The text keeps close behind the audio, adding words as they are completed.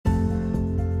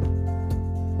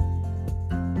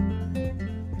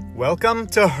Welcome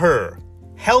to Her,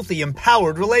 Healthy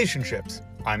Empowered Relationships.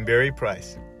 I'm Barry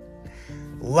Price.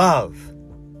 Love.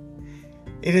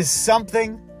 It is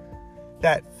something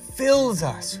that fills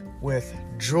us with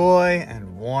joy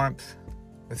and warmth,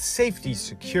 with safety,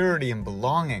 security, and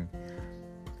belonging.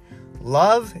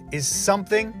 Love is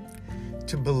something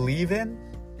to believe in,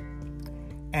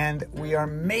 and we are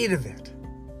made of it.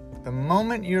 The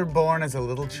moment you're born as a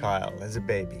little child, as a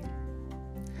baby,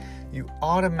 you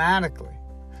automatically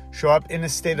show up in a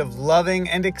state of loving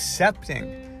and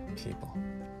accepting people.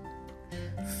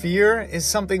 Fear is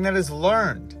something that is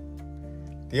learned.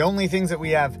 The only things that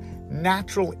we have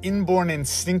natural, inborn,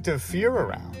 instinctive fear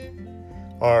around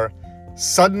are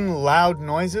sudden, loud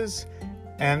noises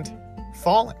and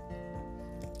falling.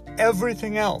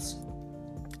 Everything else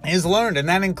is learned, and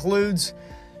that includes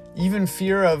even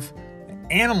fear of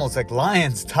animals like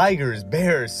lions, tigers,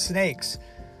 bears, snakes.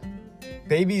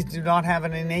 Babies do not have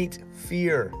an innate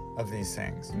fear of these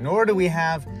things, nor do we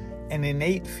have an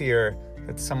innate fear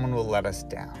that someone will let us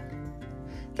down,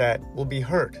 that we'll be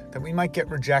hurt, that we might get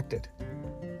rejected.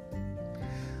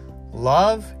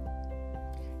 Love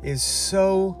is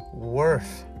so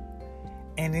worth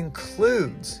and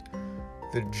includes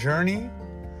the journey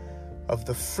of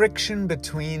the friction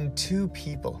between two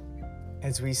people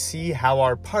as we see how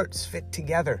our parts fit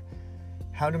together.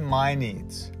 How do my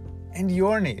needs and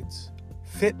your needs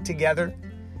fit together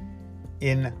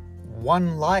in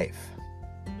one life?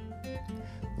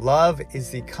 Love is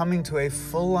the coming to a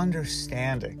full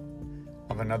understanding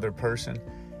of another person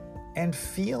and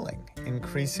feeling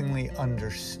increasingly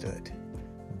understood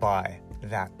by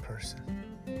that person.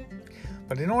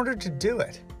 But in order to do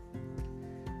it,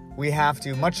 we have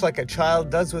to, much like a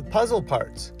child does with puzzle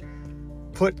parts,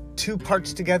 put two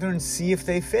parts together and see if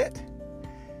they fit.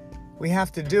 We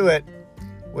have to do it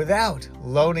without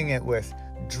loading it with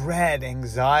dread,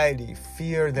 anxiety,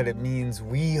 fear that it means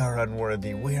we are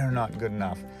unworthy, we are not good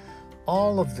enough.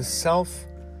 All of the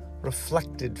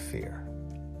self-reflected fear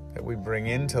that we bring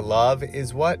into love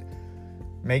is what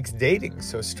makes dating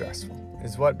so stressful,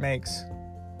 is what makes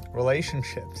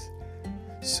relationships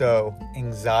so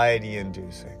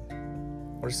anxiety-inducing,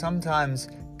 or sometimes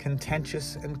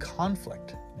contentious and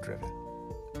conflict-driven.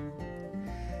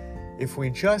 If we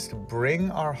just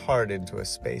bring our heart into a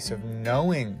space of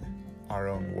knowing our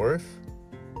own worth,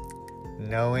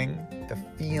 knowing the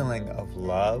feeling of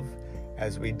love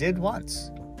as we did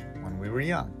once when we were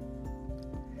young,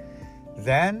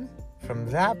 then from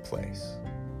that place,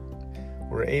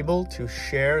 we're able to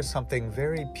share something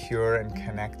very pure and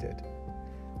connected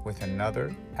with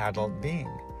another adult being.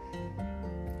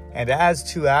 And as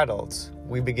two adults,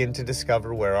 we begin to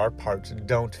discover where our parts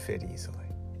don't fit easily.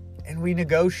 And we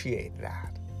negotiate that.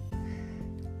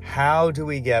 How do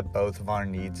we get both of our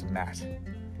needs met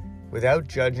without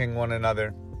judging one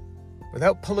another,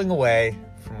 without pulling away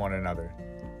from one another?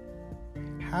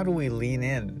 How do we lean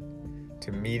in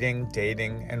to meeting,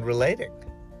 dating, and relating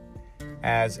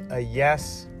as a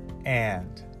yes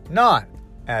and, not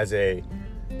as a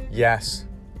yes,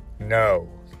 no,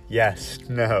 yes,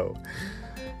 no?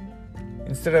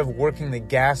 Instead of working the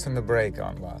gas and the brake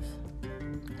on love,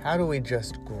 how do we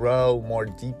just grow more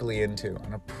deeply into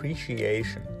an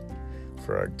appreciation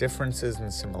for our differences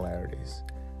and similarities?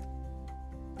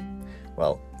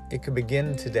 Well, it could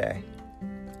begin today.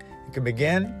 It could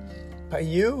begin by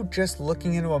you just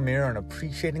looking into a mirror and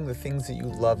appreciating the things that you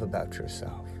love about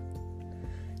yourself.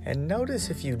 And notice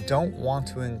if you don't want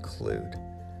to include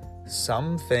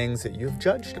some things that you've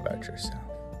judged about yourself.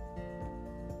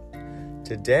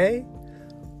 Today,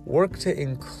 work to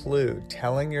include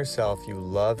telling yourself you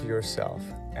love yourself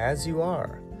as you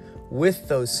are, with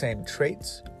those same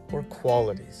traits or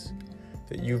qualities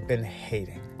that you've been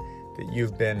hating, that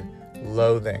you've been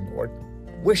loathing or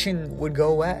wishing would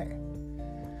go away.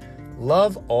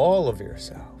 Love all of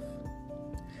yourself.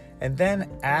 And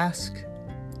then ask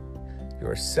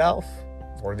yourself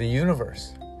or the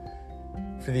universe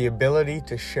for the ability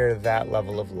to share that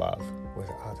level of love with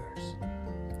others.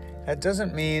 That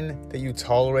doesn't mean that you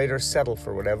tolerate or settle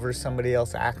for whatever somebody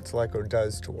else acts like or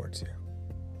does towards you.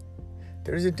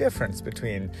 There's a difference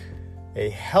between a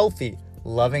healthy,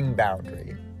 loving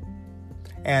boundary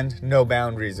and no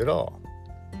boundaries at all.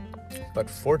 But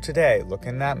for today, look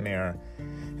in that mirror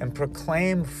and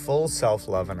proclaim full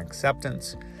self-love and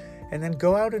acceptance, and then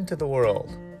go out into the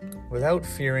world without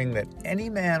fearing that any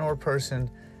man or person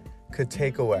could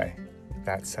take away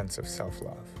that sense of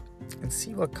self-love, and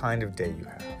see what kind of day you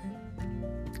have.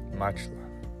 Much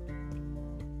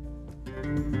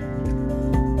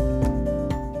love.